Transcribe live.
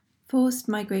Forced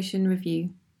Migration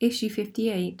Review, Issue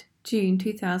 58, June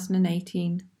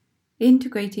 2018.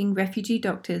 Integrating Refugee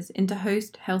Doctors into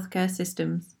Host Healthcare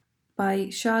Systems by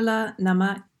Shala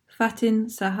Namak, Fatin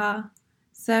Sahar,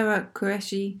 Sarah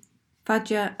Qureshi,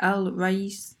 Fajr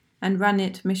Al-Rais, and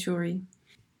Ranit Mishori.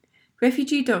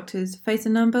 Refugee doctors face a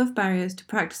number of barriers to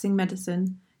practicing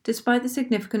medicine, despite the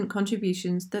significant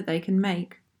contributions that they can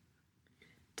make.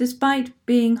 Despite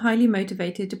being highly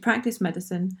motivated to practice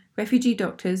medicine, refugee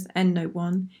doctors, EndNote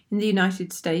 1, in the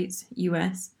United States,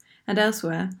 US, and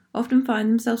elsewhere often find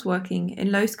themselves working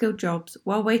in low-skilled jobs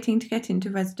while waiting to get into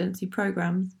residency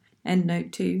programs,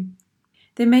 EndNote 2.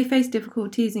 They may face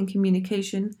difficulties in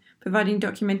communication, providing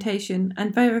documentation,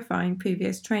 and verifying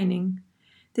previous training.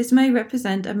 This may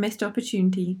represent a missed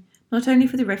opportunity, not only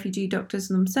for the refugee doctors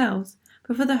themselves,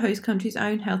 but for the host country's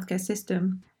own healthcare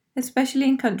system, especially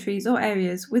in countries or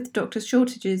areas with doctor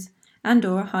shortages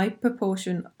and/or a high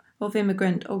proportion of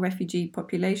immigrant or refugee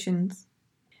populations.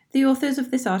 The authors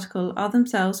of this article are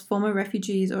themselves former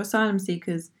refugees or asylum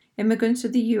seekers, immigrants to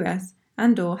the US,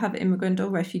 and/or have immigrant or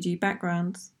refugee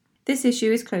backgrounds. This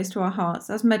issue is close to our hearts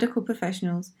as medical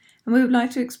professionals, and we would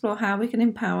like to explore how we can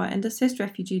empower and assist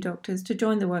refugee doctors to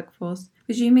join the workforce,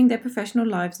 resuming their professional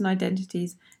lives and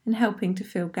identities and helping to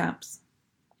fill gaps.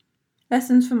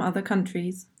 Lessons from other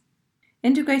countries.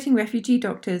 Integrating refugee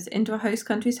doctors into a host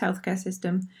country's healthcare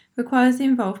system requires the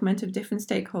involvement of different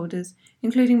stakeholders,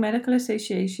 including medical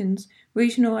associations,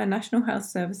 regional and national health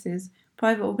services,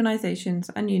 private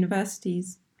organisations, and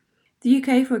universities. The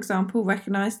UK, for example,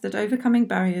 recognised that overcoming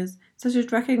barriers such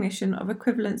as recognition of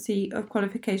equivalency of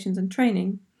qualifications and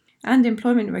training, and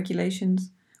employment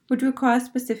regulations, would require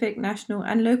specific national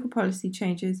and local policy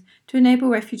changes to enable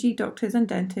refugee doctors and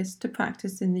dentists to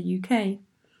practice in the UK.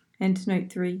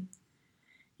 EndNote 3.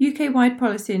 UK-wide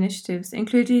policy initiatives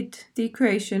included the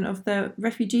creation of the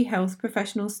Refugee Health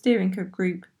Professionals Steering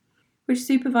Group, which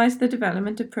supervised the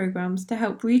development of programs to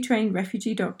help retrain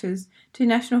refugee doctors to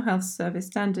National Health Service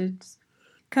standards,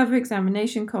 cover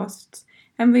examination costs,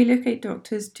 and relocate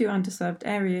doctors to underserved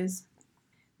areas.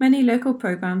 Many local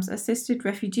programs assisted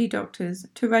refugee doctors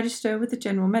to register with the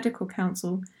General Medical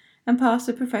Council and pass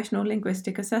the Professional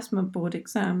Linguistic Assessment Board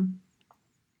exam.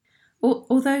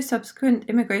 Although subsequent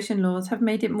immigration laws have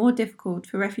made it more difficult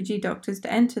for refugee doctors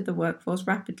to enter the workforce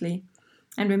rapidly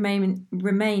and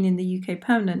remain in the UK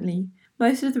permanently,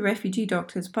 most of the refugee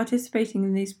doctors participating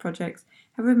in these projects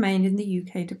have remained in the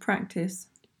UK to practice.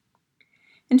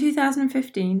 In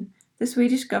 2015, the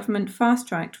Swedish government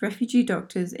fast-tracked refugee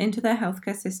doctors into their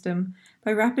healthcare system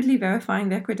by rapidly verifying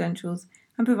their credentials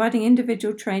and providing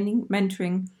individual training,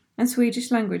 mentoring, and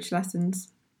Swedish language lessons.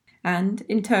 And,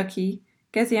 in Turkey,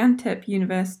 Gaziantep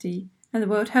University and the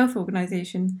World Health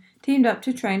Organization teamed up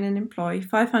to train and employ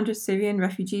 500 Syrian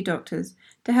refugee doctors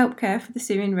to help care for the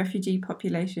Syrian refugee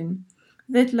population,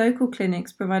 with local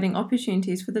clinics providing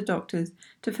opportunities for the doctors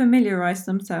to familiarize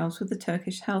themselves with the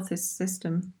Turkish health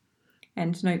system.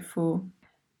 EndNote 4.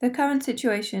 The current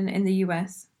situation in the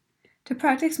US. To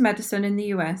practice medicine in the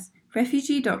US,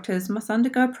 refugee doctors must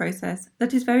undergo a process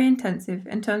that is very intensive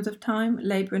in terms of time,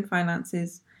 labor, and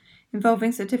finances,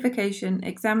 involving certification,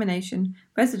 examination,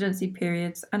 residency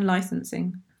periods, and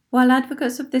licensing. While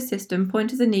advocates of this system point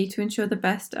to the need to ensure the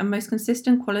best and most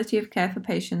consistent quality of care for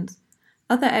patients,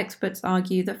 other experts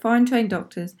argue that foreign-trained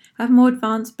doctors have more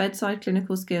advanced bedside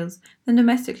clinical skills than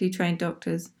domestically trained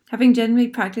doctors, having generally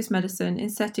practiced medicine in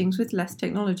settings with less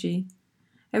technology.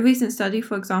 A recent study,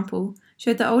 for example,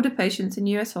 showed that older patients in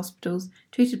US hospitals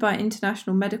treated by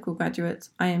international medical graduates,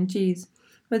 IMGs,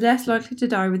 were less likely to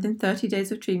die within 30 days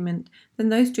of treatment than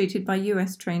those treated by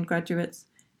US-trained graduates.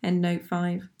 EndNote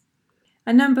 5.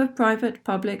 A number of private,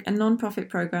 public, and non-profit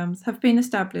programs have been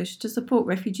established to support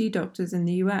refugee doctors in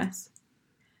the US.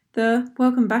 The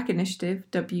Welcome Back Initiative,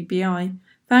 WBI,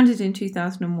 founded in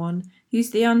 2001,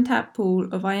 used the untapped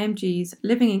pool of IMGs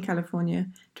living in California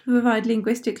to provide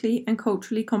linguistically and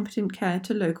culturally competent care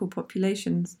to local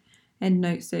populations.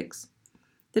 EndNote 6.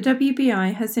 The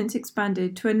WBI has since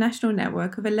expanded to a national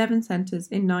network of 11 centres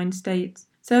in 9 states,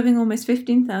 serving almost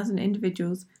 15,000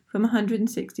 individuals from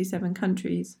 167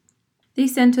 countries.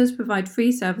 These centres provide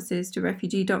free services to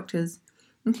refugee doctors,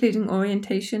 including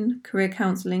orientation, career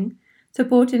counselling,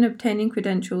 support in obtaining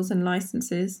credentials and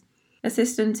licenses,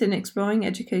 assistance in exploring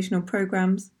educational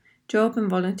programs, job and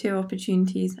volunteer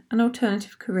opportunities, and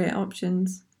alternative career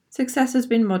options. Success has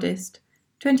been modest.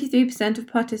 23% of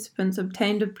participants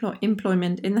obtained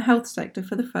employment in the health sector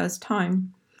for the first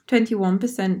time,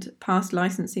 21% passed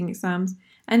licensing exams,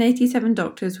 and 87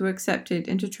 doctors were accepted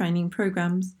into training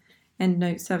programs.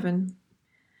 EndNote 7.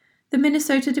 The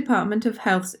Minnesota Department of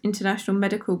Health's International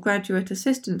Medical Graduate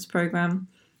Assistance Program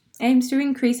aims to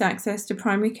increase access to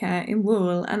primary care in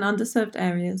rural and underserved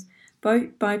areas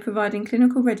both by providing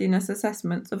clinical readiness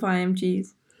assessments of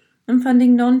IMGs and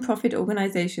funding non-profit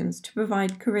organisations to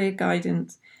provide career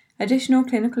guidance, additional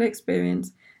clinical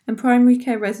experience, and primary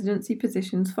care residency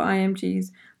positions for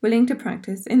IMGs willing to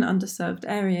practice in underserved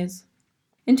areas.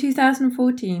 In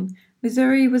 2014,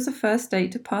 Missouri was the first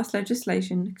state to pass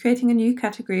legislation creating a new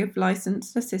category of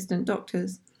licensed assistant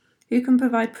doctors who can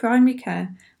provide primary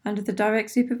care under the direct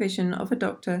supervision of a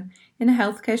doctor in a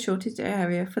healthcare shortage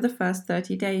area for the first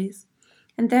 30 days,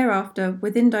 and thereafter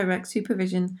with indirect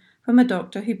supervision from a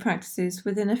doctor who practices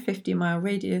within a 50-mile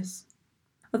radius.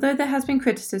 Although there has been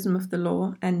criticism of the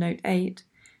law, EndNote 8,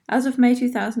 as of May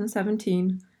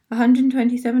 2017,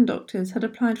 127 doctors had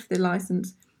applied for the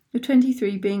license, with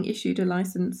 23 being issued a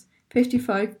license,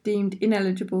 55 deemed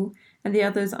ineligible, and the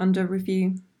others under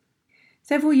review.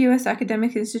 Several U.S.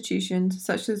 academic institutions,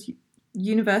 such as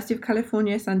University of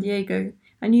California, San Diego,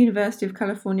 and University of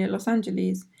California, Los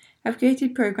Angeles, have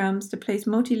created programs to place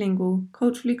multilingual,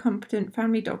 culturally competent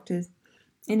family doctors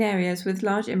in areas with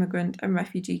large immigrant and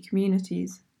refugee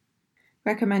communities.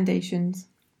 Recommendations.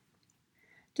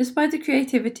 Despite the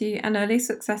creativity and early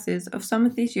successes of some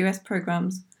of these US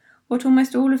programs, what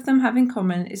almost all of them have in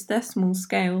common is their small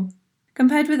scale.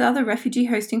 Compared with other refugee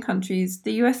hosting countries,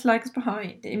 the US lags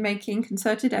behind in making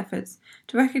concerted efforts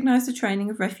to recognize the training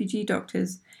of refugee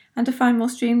doctors and to find more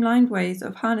streamlined ways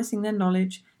of harnessing their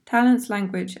knowledge, talents,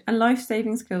 language, and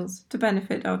life-saving skills to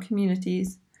benefit our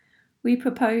communities. We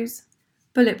propose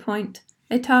Bullet point: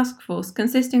 a task force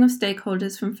consisting of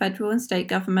stakeholders from federal and state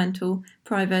governmental,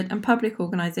 private and public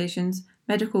organisations,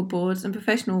 medical boards and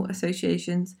professional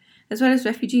associations, as well as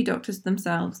refugee doctors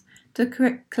themselves, to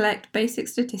collect basic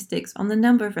statistics on the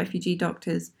number of refugee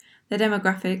doctors, their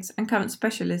demographics and current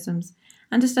specialisms,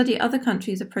 and to study other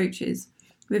countries' approaches,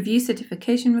 review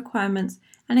certification requirements,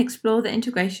 and explore the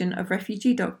integration of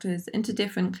refugee doctors into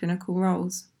different clinical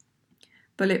roles.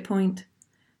 Bullet point: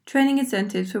 training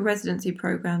incentives for residency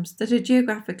programs that are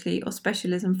geographically or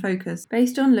specialism focused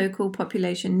based on local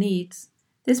population needs.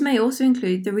 This may also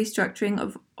include the restructuring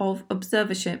of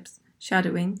observerships,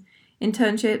 shadowing,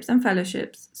 internships and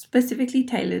fellowships specifically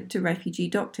tailored to refugee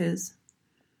doctors.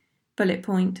 Bullet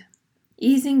point: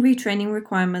 easing retraining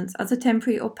requirements as a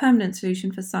temporary or permanent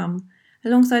solution for some,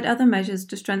 alongside other measures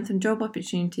to strengthen job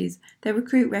opportunities that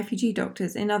recruit refugee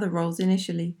doctors in other roles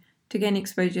initially to gain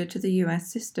exposure to the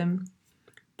US system.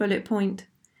 Bullet point: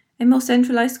 a more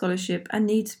centralised scholarship and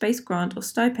needs-based grant or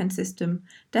stipend system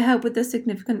to help with the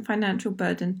significant financial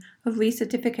burden of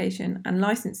recertification and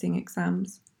licensing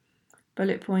exams.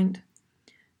 Bullet point: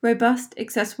 robust,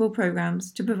 accessible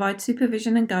programs to provide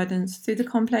supervision and guidance through the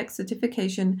complex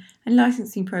certification and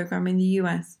licensing program in the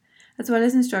US, as well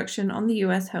as instruction on the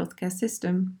US healthcare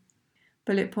system.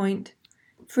 Bullet point: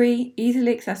 free,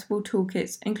 easily accessible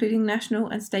toolkits including national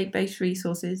and state-based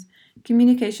resources,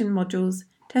 communication modules,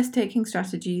 test-taking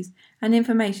strategies, and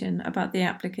information about the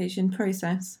application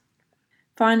process.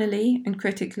 Finally, and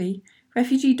critically,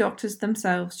 refugee doctors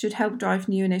themselves should help drive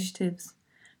new initiatives.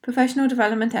 Professional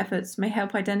development efforts may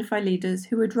help identify leaders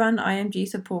who would run IMG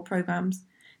support programs,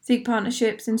 seek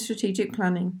partnerships in strategic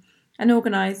planning, and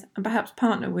organise and perhaps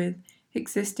partner with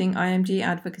existing IMG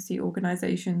advocacy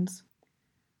organisations.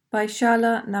 By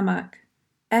Shala Namak,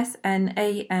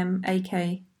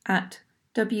 SNAMAK, at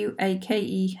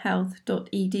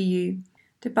wakehealth.edu,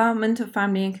 Department of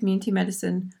Family and Community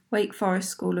Medicine, Wake Forest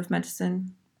School of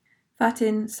Medicine.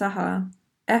 Fatin Sahar,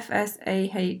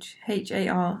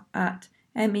 FSAHHAR, at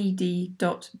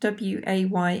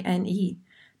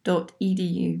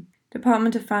med.wayne.edu,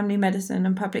 Department of Family Medicine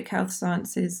and Public Health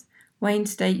Sciences, Wayne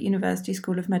State University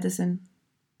School of Medicine.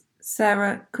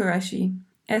 Sarah Qureshi,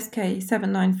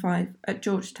 SK795, at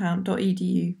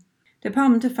georgetown.edu,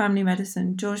 Department of Family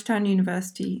Medicine, Georgetown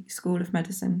University School of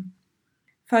Medicine.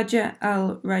 Fajr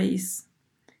Al-Rais,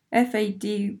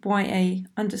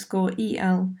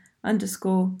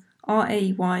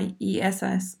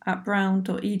 FADYA_EL_RAYESS, at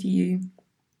brown.edu,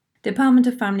 Department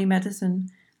of Family Medicine,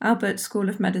 Albert School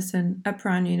of Medicine at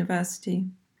Brown University.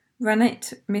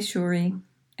 Ranit Mishori,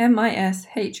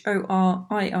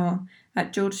 MISHORIR,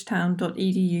 at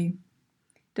georgetown.edu,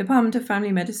 Department of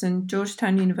Family Medicine,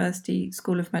 Georgetown University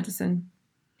School of Medicine.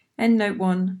 EndNote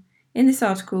 1. In this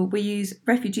article, we use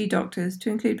refugee doctors to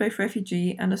include both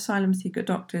refugee and asylum seeker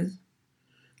doctors.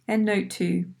 EndNote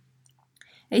 2.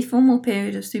 A formal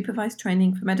period of supervised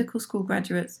training for medical school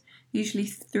graduates, usually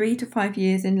 3 to 5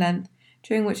 years in length,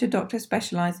 during which a doctor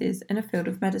specialises in a field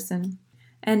of medicine.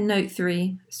 EndNote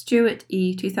 3. Stewart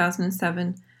E.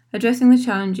 2007. Addressing the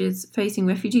challenges facing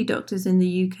refugee doctors in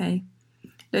the UK.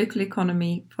 Local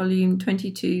Economy, Volume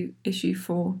 22, Issue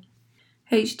 4.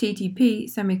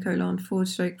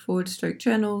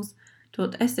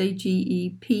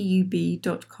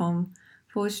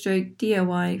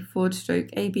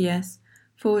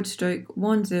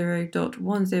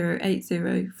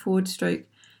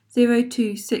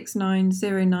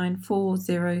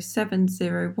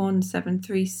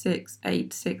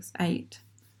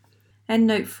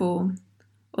 Endnote 4.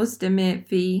 Ozdemir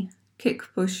V,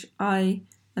 Kickbush I,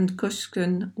 and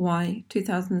Kushkin Y,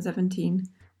 2017.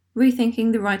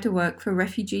 Rethinking the Right to Work for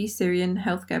Refugee Syrian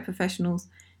Healthcare Professionals,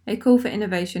 a Call for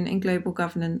Innovation in Global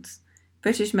Governance.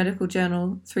 British Medical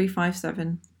Journal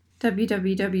 357.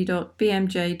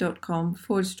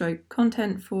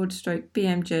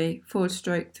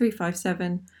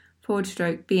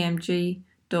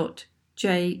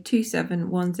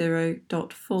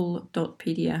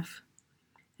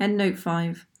 Endnote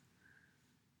 5.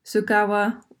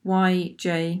 Sugawa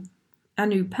Y.J.,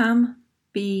 Anupam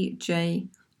B.J.,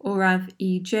 Orav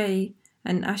E.J.,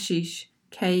 and Ashish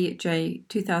K.J.,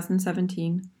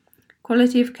 2017.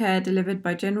 Quality of care delivered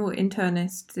by general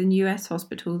internists in U.S.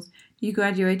 hospitals who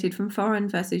graduated from foreign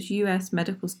versus U.S.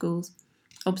 medical schools.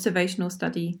 Observational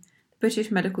study. British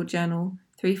Medical Journal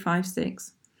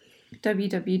 356.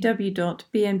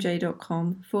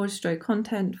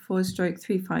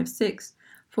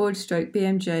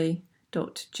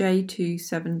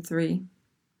 www.bmj.com/content/356/bmj.j273.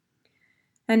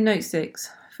 Endnote 6.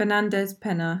 Fernandez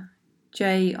Pena,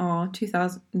 J.R.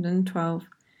 2012.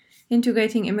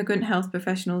 Integrating Immigrant Health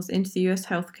Professionals into the U.S.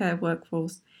 Healthcare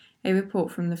Workforce, a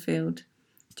report from the field.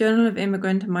 Journal of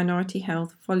Immigrant and Minority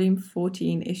Health, Volume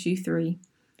 14, Issue 3.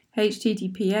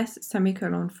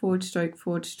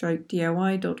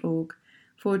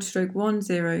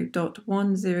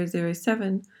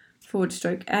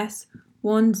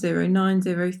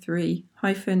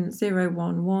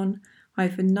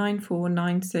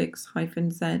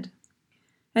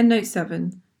 Endnote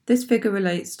 7. This figure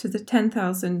relates to the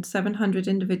 10,700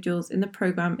 individuals in the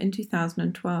program in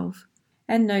 2012.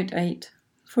 Endnote 8.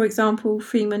 For example,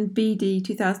 Freeman B.D.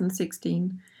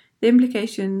 2016. The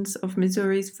Implications of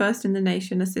Missouri's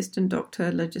First-in-the-Nation Assistant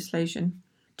Doctor Legislation.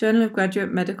 Journal of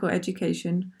Graduate Medical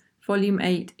Education, Volume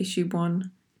 8, Issue 1.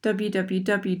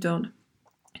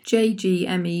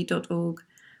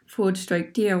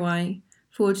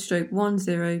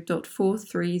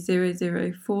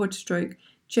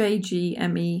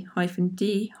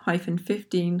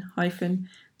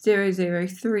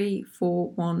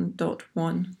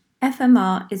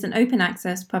 FMR is an open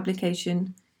access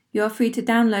publication. You are free to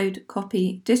download,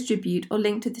 copy, distribute, or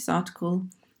link to this article,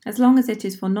 as long as it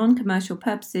is for non-commercial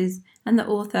purposes and the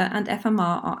author and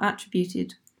FMR are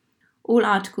attributed. All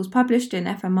articles published in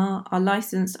FMR are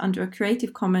licensed under a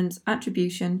Creative Commons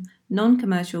Attribution,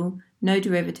 Non-Commercial, No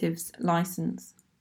Derivatives license.